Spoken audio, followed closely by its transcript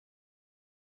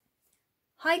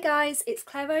Hi guys, it's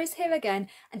Claire Rose here again,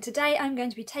 and today I'm going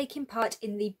to be taking part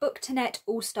in the Bookternet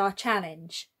All-Star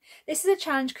Challenge. This is a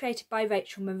challenge created by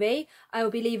Rachel Marie. I will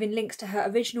be leaving links to her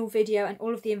original video and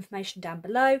all of the information down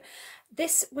below.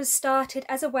 This was started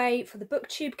as a way for the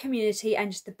Booktube community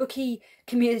and just the bookie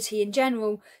community in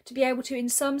general to be able to in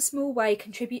some small way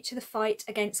contribute to the fight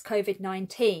against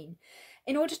COVID-19.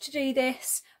 In order to do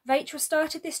this, Rachel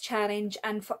started this challenge,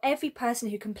 and for every person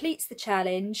who completes the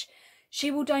challenge, she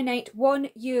will donate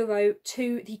 €1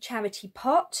 to the charity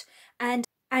pot, and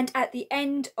at the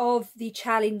end of the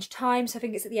challenge time, so I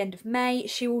think it's at the end of May,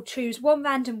 she will choose one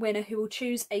random winner who will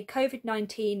choose a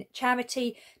COVID-19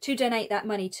 charity to donate that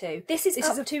money to. This is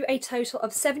up to a total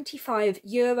of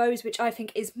 €75, which I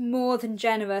think is more than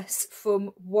generous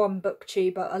from one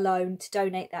booktuber alone to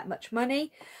donate that much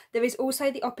money. There is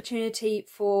also the opportunity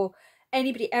for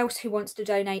anybody else who wants to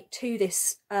donate to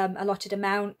this allotted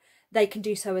amount. They can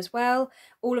do so as well.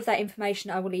 All of that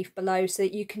information I will leave below so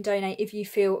that you can donate if you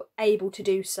feel able to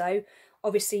do so.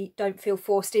 Obviously, don't feel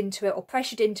forced into it or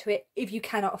pressured into it if you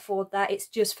cannot afford that. It's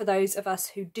just for those of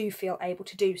us who do feel able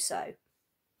to do so.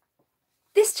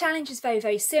 This challenge is very,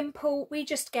 very simple. We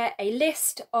just get a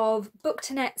list of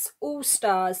Bookternet's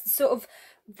all-stars, sort of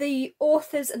the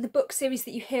authors and the book series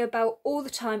that you hear about all the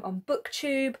time on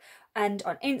Booktube and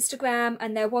on Instagram,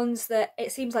 and they're ones that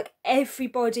it seems like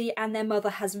everybody and their mother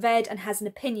has read and has an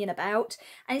opinion about,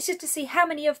 and it's just to see how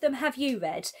many of them have you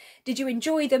read. Did you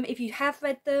enjoy them? If you have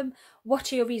read them,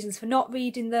 what are your reasons for not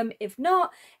reading them? If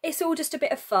not, it's all just a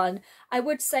bit of fun. I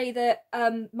would say that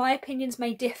my opinions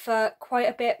may differ quite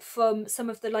a bit from some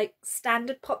of the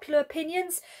standard popular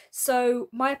opinions, so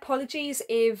my apologies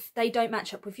if they don't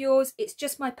match up with yours. It's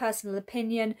just my personal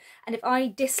opinion, and if I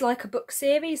dislike a book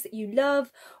series that you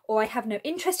love, or I have no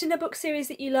interest in a book series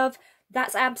that you love,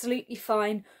 that's absolutely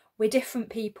fine. We're different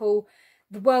people.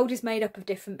 The world is made up of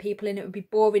different people, and it would be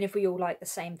boring if we all like the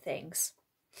same things.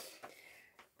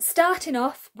 Starting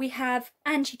off, we have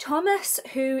Angie Thomas,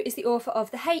 who is the author of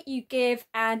The Hate U Give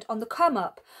and On the Come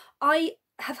Up. I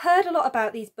have heard a lot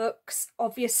about these books,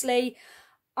 obviously.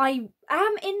 I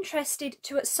am interested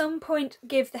to at some point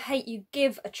give The Hate U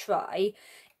Give a try.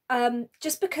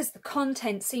 Just because the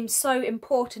content seems so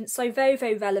important, so very,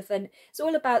 very relevant. It's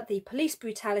all about the police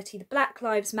brutality, the Black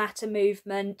Lives Matter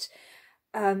movement,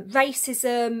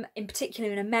 racism, in particular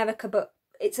in America, but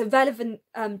it's a relevant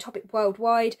topic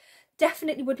worldwide.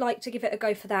 Definitely would like to give it a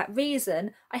go for that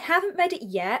reason. I haven't read it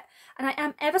yet, and I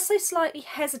am ever so slightly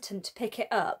hesitant to pick it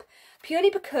up, purely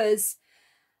because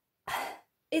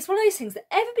it's one of those things that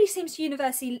everybody seems to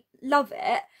universally love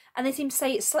it, and they seem to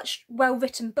say it's such a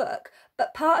well-written book,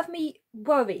 but part of me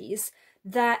worries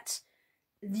that,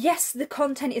 yes, the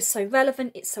content is so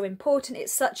relevant, it's so important,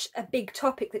 it's such a big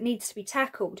topic that needs to be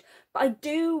tackled, but I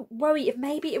do worry if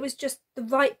maybe it was just the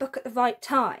right book at the right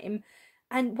time,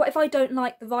 and what if I don't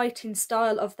like the writing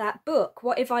style of that book?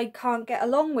 What if I can't get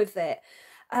along with it?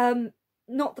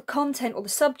 Not the content or the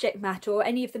subject matter or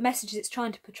any of the messages it's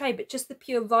trying to portray, but just the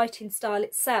pure writing style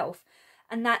itself.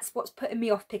 And that's what's putting me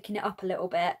off picking it up a little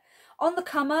bit. On the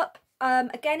Come Up,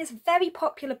 again, it's a very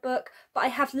popular book, but I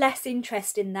have less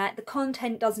interest in that. The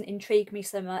content doesn't intrigue me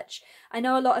so much. I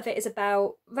know a lot of it is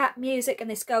about rap music and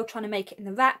this girl trying to make it in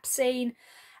the rap scene,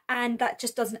 and that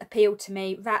just doesn't appeal to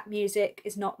me. Rap music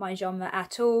is not my genre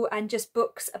at all, and just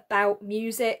books about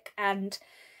music and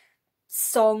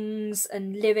songs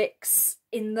and lyrics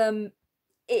in them,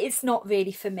 it's not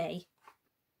really for me.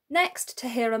 Next,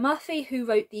 Tahira Murphy, who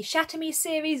wrote the Shatter Me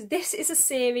series. This is a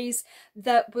series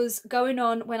that was going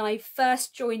on when I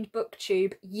first joined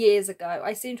Booktube years ago.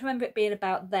 I seem to remember it being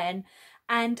about then,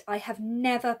 and I have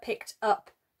never picked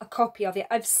up a copy of it.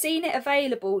 I've seen it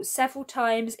available several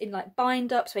times in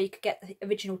bind-ups where you could get the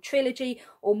original trilogy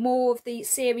or more of the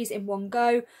series in one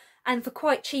go, and for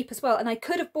quite cheap as well, and I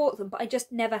could have bought them, but I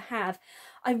just never have.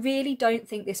 I really don't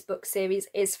think this book series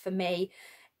is for me.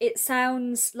 It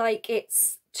sounds like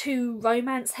it's too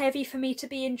romance heavy for me to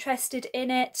be interested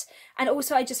in it, and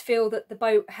also I just feel that the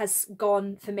boat has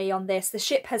gone for me on this. The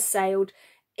ship has sailed.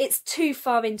 It's too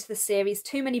far into the series,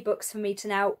 too many books for me to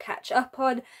now catch up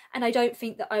on, and I don't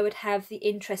think that I would have the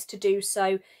interest to do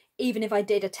so even if I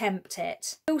did attempt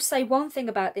it. I will say one thing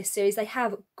about this series: they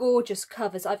have gorgeous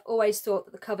covers. I've always thought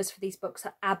that the covers for these books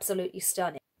are absolutely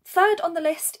stunning. Third on the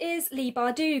list is Leigh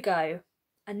Bardugo.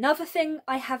 Another thing,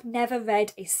 I have never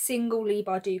read a single Leigh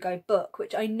Bardugo book,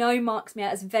 which I know marks me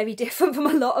out as very different from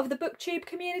a lot of the Booktube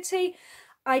community.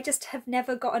 I just have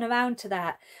never gotten around to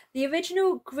that. The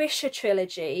original Grisha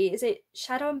trilogy, is it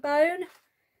Shadow and Bone?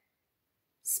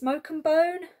 Smoke and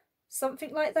Bone?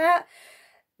 Something like that?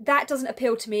 That doesn't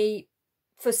appeal to me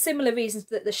for similar reasons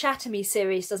that the Shatter Me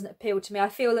series doesn't appeal to me. I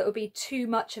feel it would be too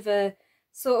much of a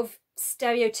sort of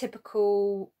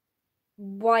stereotypical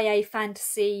YA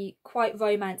fantasy, quite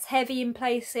romance heavy in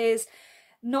places,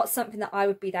 not something that I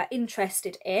would be that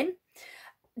interested in.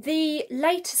 The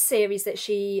later series that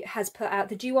she has put out,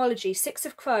 the duology, Six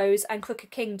of Crows and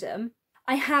Crooked Kingdom,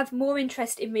 I have more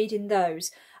interest in reading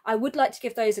those. I would like to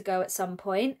give those a go at some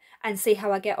point and see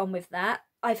how I get on with that.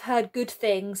 I've heard good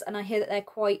things and I hear that they're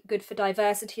quite good for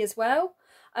diversity as well.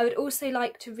 I would also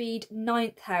like to read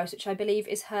Ninth House, which I believe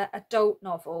is her adult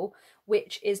novel,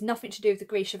 which is nothing to do with the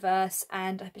Grishaverse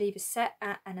and I believe is set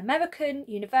at an American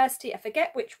university. I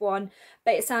forget which one,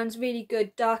 but it sounds really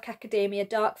good. Dark academia,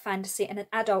 dark fantasy and an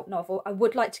adult novel. I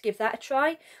would like to give that a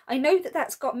try. I know that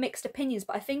that's got mixed opinions,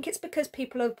 but I think it's because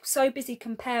people are so busy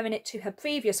comparing it to her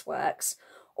previous works,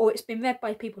 or it's been read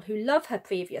by people who love her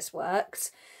previous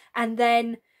works, and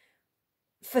then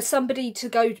for somebody to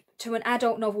go to an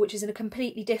adult novel which is in a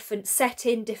completely different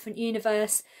setting, different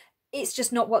universe, it's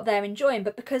just not what they're enjoying.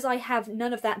 But because I have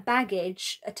none of that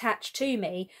baggage attached to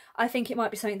me, I think it might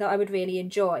be something that I would really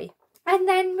enjoy. And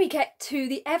then we get to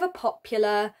the ever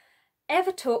popular,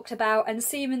 ever talked about and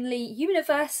seemingly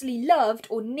universally loved,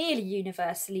 or nearly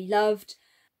universally loved,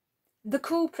 The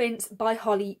Cruel Prince by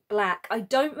Holly Black. I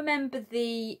don't remember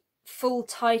the full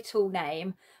title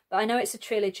name, but I know it's a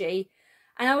trilogy.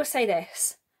 And I will say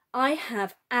this, I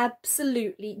have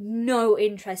absolutely no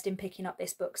interest in picking up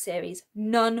this book series.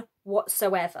 None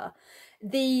whatsoever.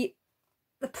 The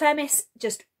premise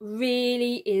just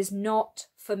really is not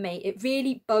for me. It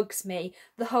really bugs me.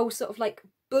 The whole sort of like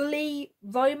bully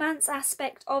romance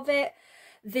aspect of it.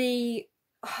 The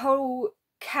whole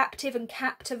captive and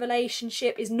captor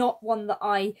relationship is not one that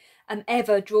I am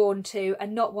ever drawn to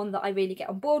and not one that I really get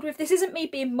on board with. This isn't me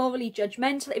being morally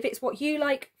judgmental. If it's what you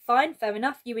like, fine, fair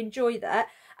enough, you enjoy that.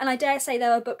 And I dare say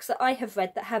there are books that I have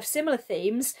read that have similar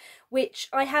themes which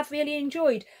I have really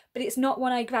enjoyed, but it's not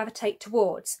one I gravitate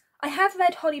towards. I have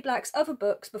read Holly Black's other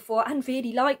books before and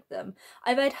really liked them.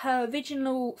 I read her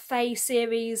original Fae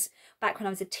series back when I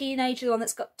was a teenager, the one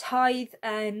that's got Tithe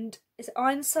and is it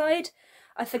Ironside?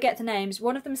 I forget the names.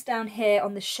 One of them's down here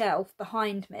on the shelf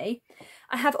behind me.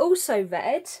 I have also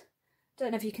read,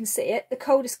 don't know if you can see it, The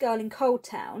Coldest Girl in Cold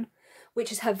Town, which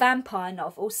is her vampire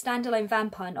novel, standalone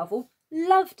vampire novel.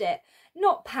 Loved it.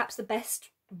 Not perhaps the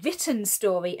best written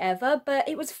story ever, but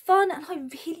it was fun and I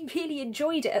really, really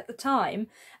enjoyed it at the time.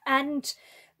 And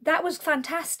that was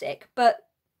fantastic. But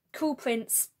Cruel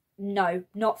Prince, no,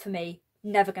 not for me.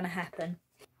 Never going to happen.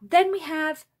 Then we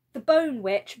have The Bone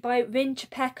Witch by Rin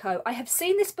Chapeko. I have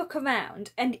seen this book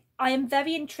around and I am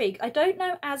very intrigued. I don't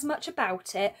know as much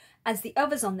about it as the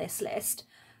others on this list,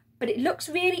 but it looks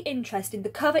really interesting. The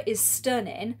cover is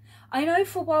stunning. I know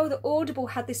for a while that Audible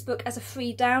had this book as a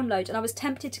free download and I was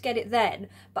tempted to get it then,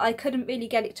 but I couldn't really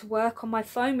get it to work on my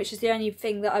phone, which is the only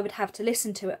thing that I would have to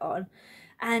listen to it on.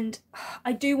 And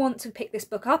I do want to pick this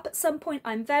book up at some point.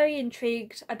 I'm very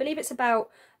intrigued. I believe it's about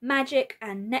magic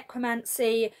and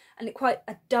necromancy and it's quite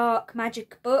a dark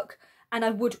magic book, and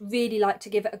I would really like to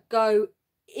give it a go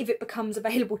if it becomes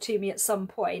available to me at some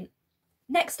point.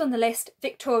 Next on the list,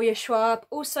 Victoria Schwab,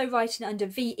 also writing under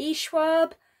V.E.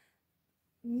 Schwab.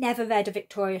 Never read a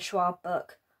Victoria Schwab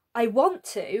book. I want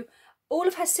to. All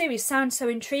of her series sound so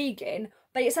intriguing,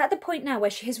 but it's at the point now where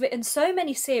she has written so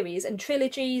many series and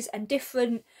trilogies and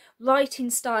different writing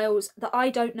styles that I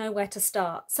don't know where to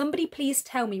start. Somebody please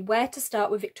tell me where to start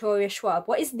with Victoria Schwab.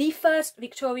 What is the first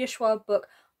Victoria Schwab book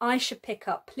I should pick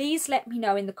up? Please let me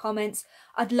know in the comments.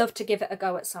 I'd love to give it a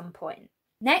go at some point.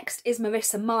 Next is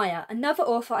Marissa Meyer, another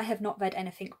author I have not read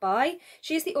anything by.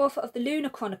 She is the author of the Lunar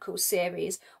Chronicles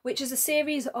series, which is a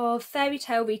series of fairy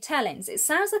tale retellings. It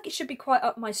sounds like it should be quite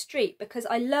up my street because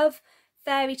I love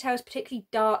fairy tales, particularly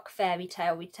dark fairy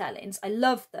tale retellings. I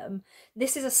love them.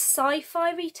 This is a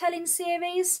sci-fi retelling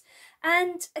series,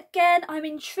 and again, I'm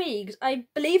intrigued. I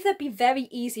believe they'd be very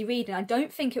easy reading. I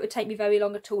don't think it would take me very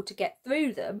long at all to get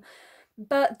through them.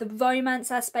 But the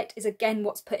romance aspect is again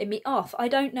what's putting me off. I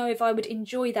don't know if I would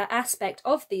enjoy that aspect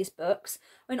of these books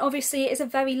when obviously it is a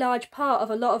very large part of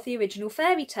a lot of the original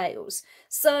fairy tales.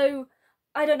 So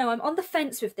I don't know, I'm on the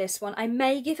fence with this one. I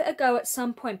may give it a go at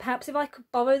some point. Perhaps if I could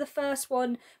borrow the first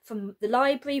one from the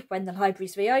library when the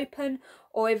libraries reopen,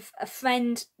 or if a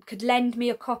friend could lend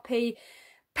me a copy,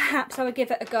 perhaps I would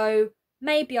give it a go.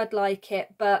 Maybe I'd like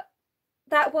it, but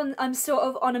that one I'm sort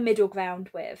of on a middle ground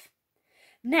with.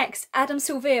 Next, Adam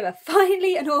Silvera,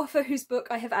 finally an author whose book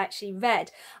I have actually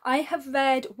read. I have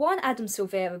read one Adam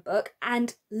Silvera book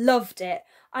and loved it.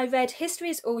 I read History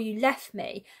Is All You Left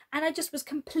Me and I just was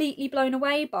completely blown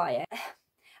away by it.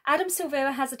 Adam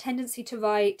Silvera has a tendency to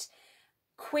write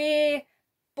queer,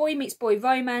 boy meets boy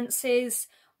romances,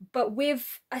 but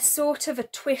with a sort of a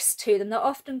twist to them. They're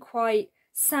often quite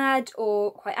sad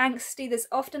or quite angsty. There's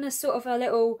often a sort of a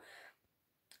little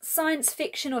science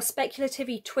fiction or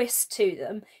speculative-y twist to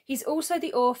them. He's also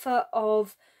the author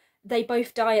of They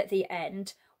Both Die at the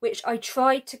End, which I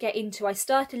tried to get into. I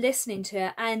started listening to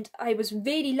it and I was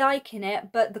really liking it,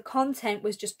 but the content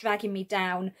was just dragging me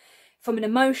down from an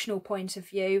emotional point of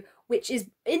view, which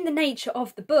is in the nature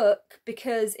of the book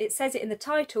because it says it in the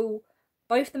title,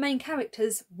 both the main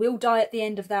characters will die at the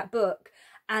end of that book.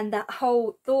 And that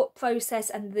whole thought process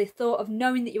and the thought of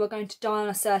knowing that you are going to die on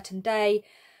a certain day,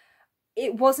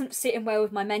 it wasn't sitting well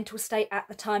with my mental state at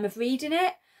the time of reading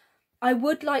it. I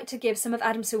would like to give some of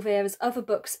Adam Silvera's other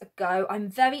books a go. I'm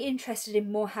very interested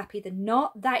in More Happy Than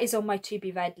Not. That is on my to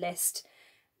be read list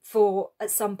for at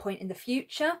some point in the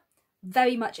future.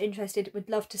 Very much interested, would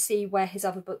love to see where his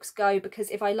other books go, because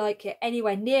if I like it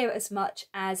anywhere near as much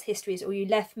as History Is All You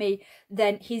Left Me,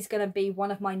 then he's going to be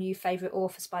one of my new favourite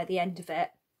authors by the end of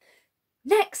it.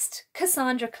 Next,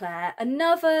 Cassandra Clare,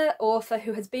 another author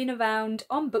who has been around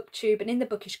on Booktube and in the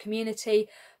bookish community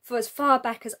for as far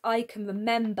back as I can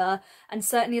remember, and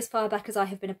certainly as far back as I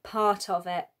have been a part of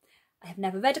it. I have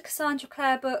never read a Cassandra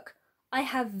Clare book. I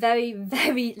have very,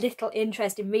 very little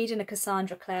interest in reading a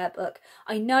Cassandra Clare book.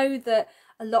 I know that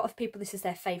a lot of people, this is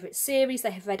their favourite series.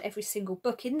 They have read every single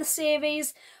book in the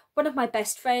series. One of my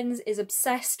best friends is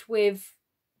obsessed with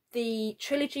the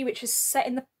trilogy which is set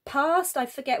in the past. I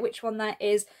forget which one that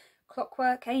is.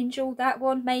 Clockwork Angel, that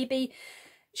one maybe.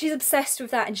 She's obsessed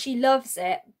with that and she loves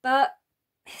it. But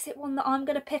is it one that I'm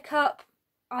going to pick up?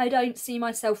 I don't see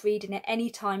myself reading it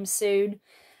anytime soon.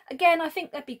 Again, I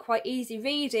think that'd be quite easy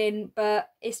reading,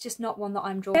 but it's just not one that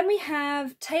I'm drawn. Then we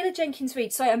have Taylor Jenkins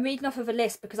Reid. Sorry, I'm reading off of a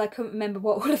list because I couldn't remember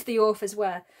what all of the authors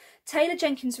were. Taylor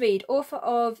Jenkins Reid, author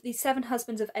of The Seven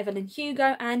Husbands of Evelyn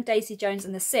Hugo and Daisy Jones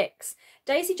and the Six.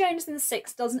 Daisy Jones and the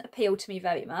Six doesn't appeal to me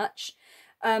very much,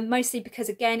 mostly because,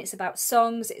 again, it's about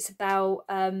songs, it's about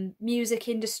music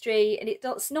industry, and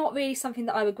it's not really something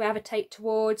that I would gravitate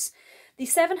towards. The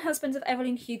Seven Husbands of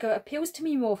Evelyn Hugo appeals to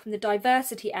me more from the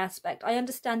diversity aspect. I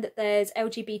understand that there's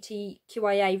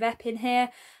LGBTQIA rep in here,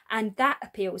 and that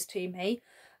appeals to me.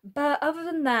 But other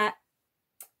than that,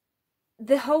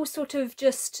 the whole sort of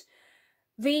just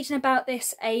reading about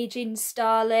this ageing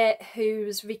starlet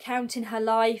who's recounting her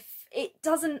life, it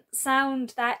doesn't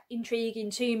sound that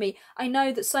intriguing to me. I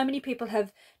know that so many people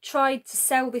have tried to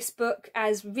sell this book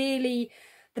as really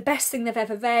the best thing they've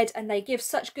ever read, and they give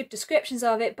such good descriptions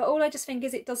of it, but all I just think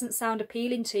is it doesn't sound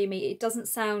appealing to me. It doesn't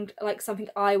sound like something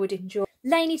I would enjoy.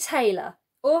 Laini Taylor,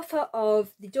 author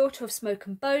of the Daughter of Smoke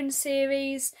and Bone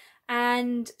series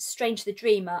and Strange the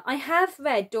Dreamer. I have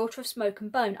read Daughter of Smoke and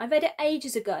Bone. I read it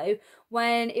ages ago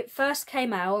when it first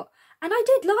came out, and I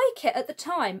did like it at the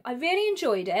time. I really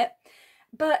enjoyed it,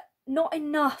 but not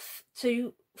enough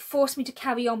to force me to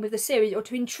carry on with the series, or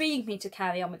to intrigue me to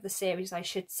carry on with the series, I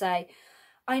should say.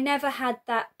 I never had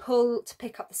that pull to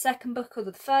pick up the second book or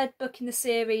the third book in the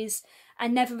series,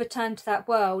 and never returned to that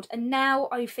world. And now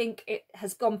I think it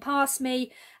has gone past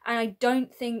me, and I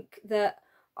don't think that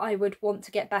I would want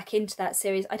to get back into that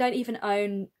series. I don't even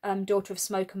own Daughter of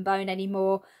Smoke and Bone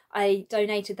anymore. I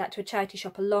donated that to a charity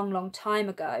shop a long, long time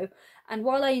ago. And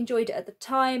while I enjoyed it at the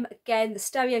time, again, the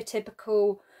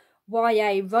stereotypical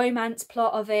YA romance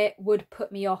plot of it would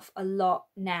put me off a lot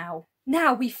now.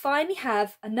 Now we finally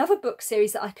have another book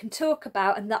series that I can talk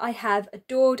about and that I have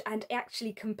adored and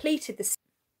actually completed this.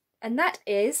 And that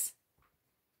is,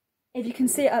 if you can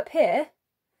see it up here,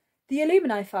 The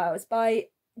Illuminae Files by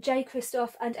J.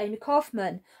 Kristoff and Amy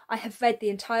Kaufman. I have read the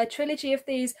entire trilogy of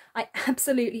these. I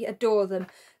absolutely adore them.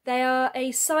 They are a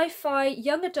sci-fi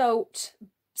young adult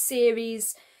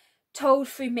series told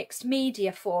through mixed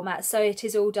media format. So it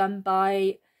is all done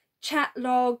by chat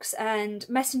logs and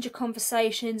messenger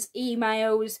conversations,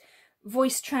 emails,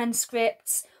 voice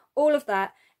transcripts, all of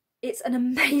that. It's an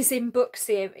amazing book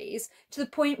series, to the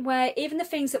point where even the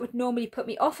things that would normally put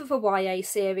me off of a YA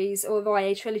series or a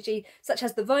YA trilogy, such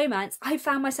as the romance, I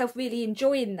found myself really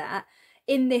enjoying that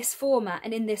in this format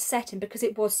and in this setting because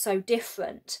it was so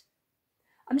different.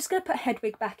 I'm just going to put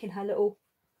Hedwig back in her little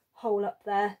hole up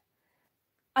there.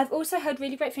 I've also heard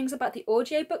really great things about the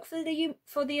audiobook for the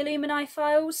Illuminae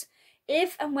Files.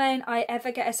 If and when I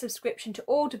ever get a subscription to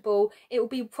Audible, it will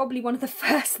be probably one of the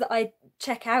first that I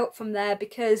check out from there,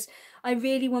 because I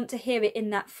really want to hear it in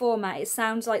that format. It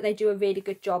sounds like they do a really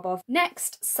good job of.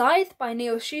 Next, Scythe by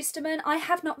Neil Shusterman. I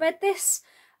have not read this.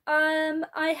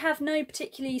 I have no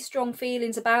particularly strong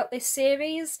feelings about this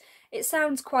series. It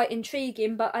sounds quite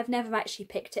intriguing, but I've never actually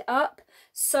picked it up.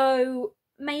 So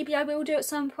maybe I will do at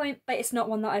some point, but it's not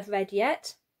one that I've read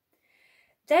yet.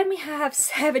 Then we have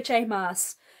Sarah J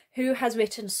Maas, who has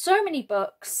written so many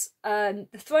books. The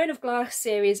Throne of Glass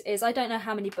series is I don't know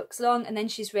how many books long, and then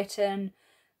she's written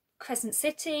Crescent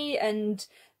City and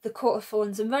The Court of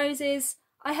Thorns and Roses.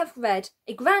 I have read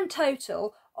a grand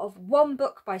total of 1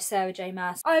 book by Sarah J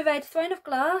Maas. I read Throne of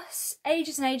Glass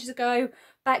ages and ages ago,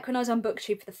 back when I was on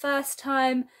Booktube for the first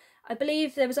time. I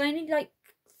believe there was only like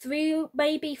 3,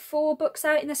 maybe 4 books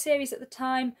out in the series at the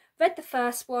time. Read the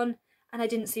first one and I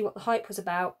didn't see what the hype was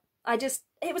about.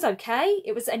 It was okay,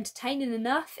 it was entertaining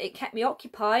enough, it kept me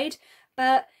occupied,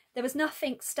 but there was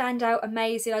nothing standout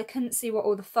amazing. I couldn't see what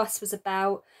all the fuss was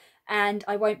about, and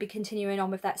I won't be continuing on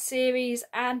with that series,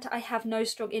 and I have no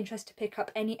strong interest to pick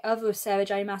up any other of Sarah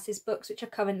J Maas's books which are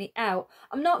currently out.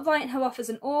 I'm not writing her off as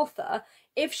an author.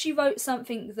 If she wrote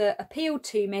something that appealed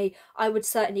to me, I would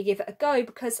certainly give it a go,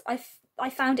 because I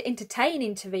found it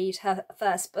entertaining to read her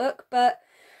first book, but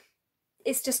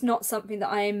it's just not something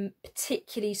that I'm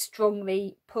particularly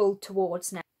strongly pulled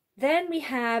towards now. Then we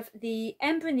have The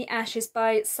Ember in the Ashes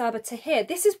by Saba Tahir.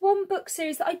 This is one book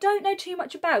series that I don't know too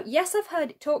much about. Yes, I've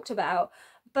heard it talked about,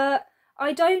 but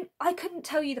I couldn't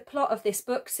tell you the plot of this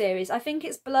book series. I think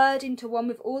it's blurred into one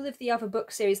with all of the other book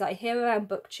series that I hear around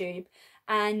Booktube,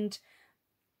 and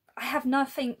I have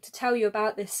nothing to tell you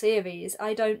about this series.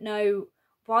 I don't know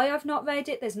why I've not read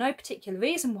it. There's no particular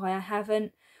reason why I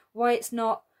haven't, why it's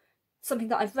not something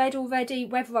that I've read already,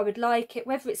 whether I would like it,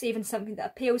 whether it's even something that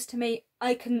appeals to me.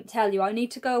 I couldn't tell you. I need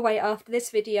to go away after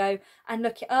this video and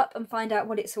look it up and find out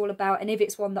what it's all about, and if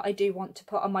it's one that I do want to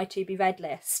put on my to be read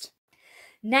list.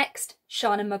 Next,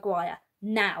 Shannon Maguire.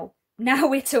 Now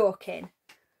we're talking.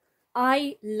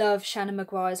 I love Shannon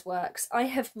Maguire's works. I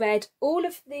have read all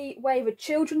of the Wayward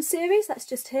Children series, that's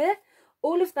just here,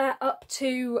 all of that up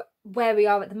to where we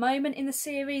are at the moment in the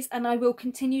series, and I will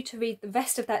continue to read the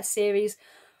rest of that series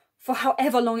for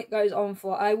however long it goes on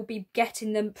for. I will be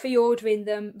getting them, pre-ordering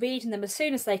them, reading them as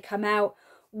soon as they come out.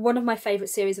 One of my favourite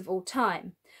series of all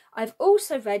time. I've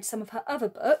also read some of her other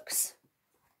books.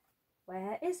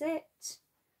 Where is it?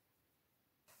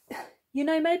 You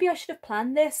know, maybe I should have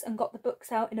planned this and got the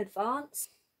books out in advance.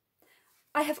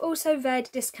 I have also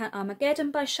read Discount Armageddon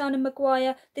by Shannon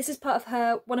Maguire. This is part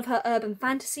of one of her urban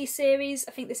fantasy series.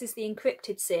 I think this is the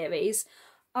Encrypted series.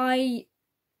 I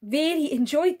really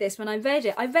enjoyed this when I read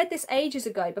it. I read this ages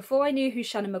ago, before I knew who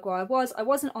Shannon Maguire was. I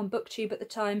wasn't on Booktube at the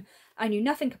time. I knew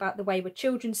nothing about the Wayward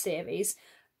Children series,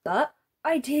 but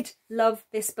I did love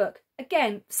this book.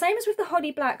 Again, same as with the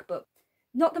Holly Black book.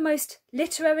 Not the most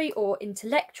literary or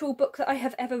intellectual book that I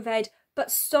have ever read, but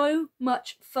so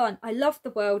much fun. I loved the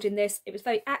world in this. It was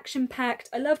very action-packed.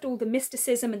 I loved all the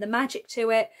mysticism and the magic to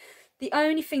it. The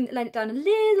only thing that let it down a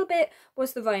little bit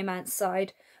was the romance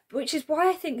side, which is why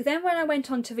I think then when I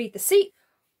went on to read the sequel,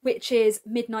 which is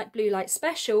Midnight Blue Light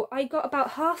Special, I got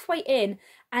about halfway in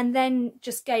and then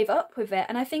just gave up with it.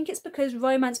 And I think it's because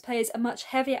romance plays a much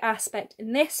heavier aspect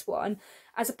in this one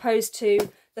as opposed to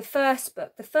the first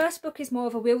book. The first book is more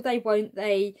of a will they, won't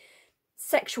they,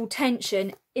 sexual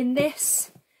tension. In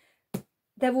this,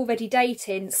 they're already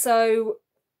dating, so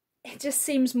it just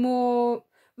seems more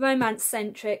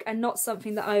romance-centric and not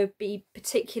something that I would be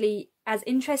particularly as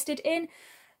interested in.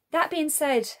 That being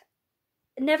said,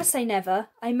 never say never.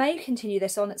 I may continue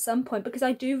this on at some point because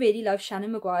I do really love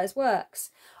Shannon Maguire's works.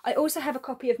 I also have a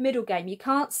copy of Middle Game. You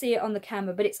can't see it on the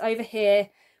camera, but it's over here.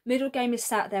 Middle Game is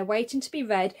sat there waiting to be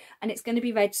read, and it's going to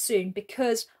be read soon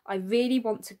because I really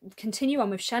want to continue on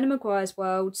with Shannon Maguire's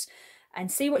worlds and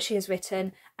see what she has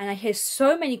written. And I hear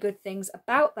so many good things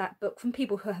about that book from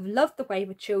people who have loved the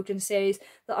Wayward Children series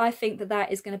that I think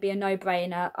that is going to be a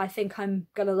no-brainer. I think I'm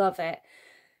going to love it.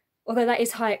 Although that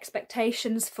is high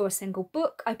expectations for a single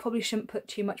book, I probably shouldn't put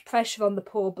too much pressure on the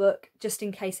poor book, just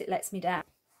in case it lets me down.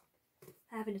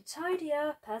 Having a tidy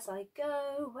up as I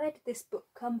go. Where did this book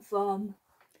come from?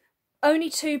 Only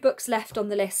 2 books left on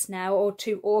the list now, or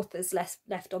 2 authors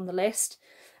left on the list.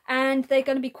 And they're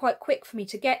going to be quite quick for me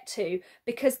to get to,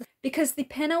 because the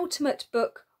penultimate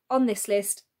book on this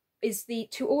list is the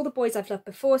To All the Boys I've Loved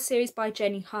Before series by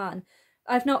Jenny Han.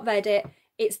 I've not read it.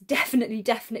 It's definitely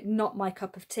not my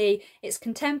cup of tea. It's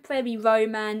contemporary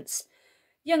romance,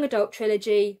 young adult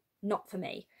trilogy, not for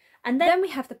me. And then we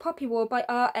have The Poppy War by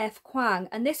R.F. Kuang,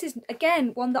 and this is,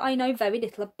 again, one that I know very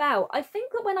little about. I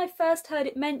think that when I first heard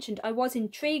it mentioned, I was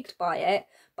intrigued by it,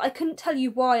 but I couldn't tell you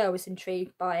why I was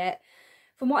intrigued by it.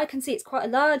 From what I can see, it's quite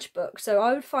a large book, so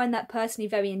I would find that personally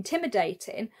very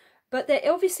intimidating. But there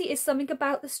obviously is something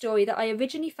about the story that I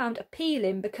originally found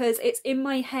appealing because it's in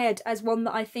my head as one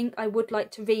that I think I would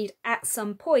like to read at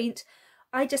some point.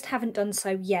 I just haven't done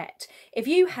so yet. If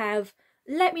you have,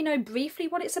 let me know briefly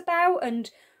what it's about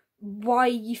and why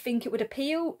you think it would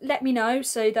appeal, let me know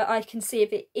so that I can see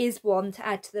if it is one to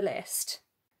add to the list.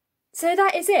 So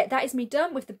that is it. That is me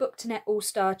done with the Bookternet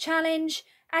All-Star Challenge.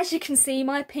 As you can see,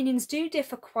 my opinions do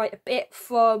differ quite a bit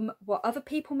from what other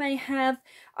people may have.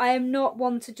 I am not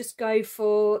one to just go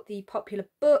for the popular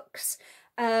books,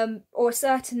 or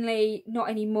certainly not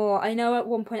anymore. I know at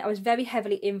one point I was very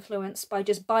heavily influenced by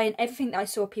just buying everything that I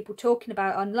saw people talking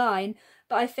about online,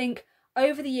 but I think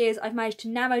over the years I've managed to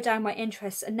narrow down my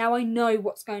interests, and now I know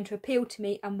what's going to appeal to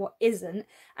me and what isn't,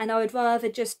 and I would rather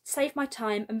just save my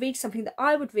time and read something that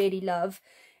I would really love.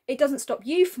 It doesn't stop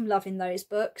you from loving those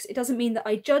books. It doesn't mean that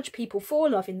I judge people for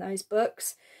loving those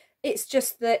books. It's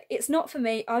just that it's not for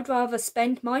me. I'd rather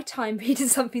spend my time reading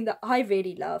something that I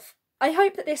really love. I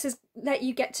hope that this has let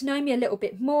you get to know me a little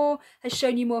bit more, has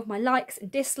shown you more of my likes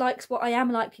and dislikes, what I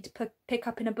am likely to pick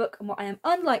up in a book and what I am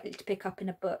unlikely to pick up in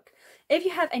a book. If you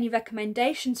have any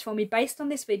recommendations for me based on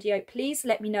this video, please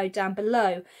let me know down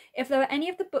below. If there are any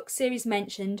of the book series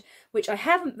mentioned which I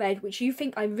haven't read, which you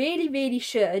think I really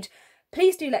should,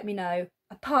 please do let me know,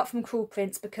 apart from Cruel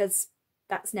Prince, because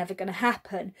that's never going to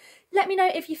happen. Let me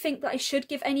know if you think that I should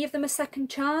give any of them a second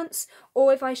chance,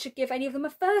 or if I should give any of them a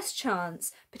first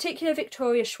chance. Particularly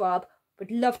Victoria Schwab, would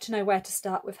love to know where to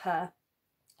start with her.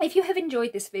 If you have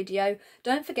enjoyed this video,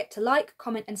 don't forget to like,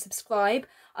 comment and subscribe.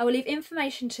 I will leave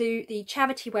information to the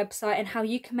charity website and how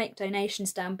you can make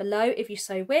donations down below if you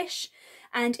so wish.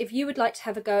 And if you would like to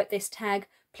have a go at this tag,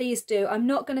 please do. I'm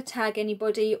not going to tag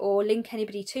anybody or link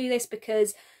anybody to this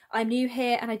because I'm new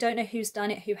here and I don't know who's done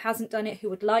it, who hasn't done it, who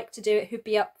would like to do it, who'd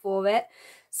be up for it.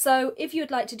 So if you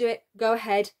would like to do it, go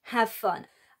ahead, have fun.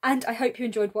 And I hope you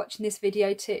enjoyed watching this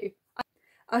video too.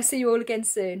 I'll see you all again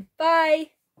soon.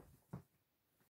 Bye!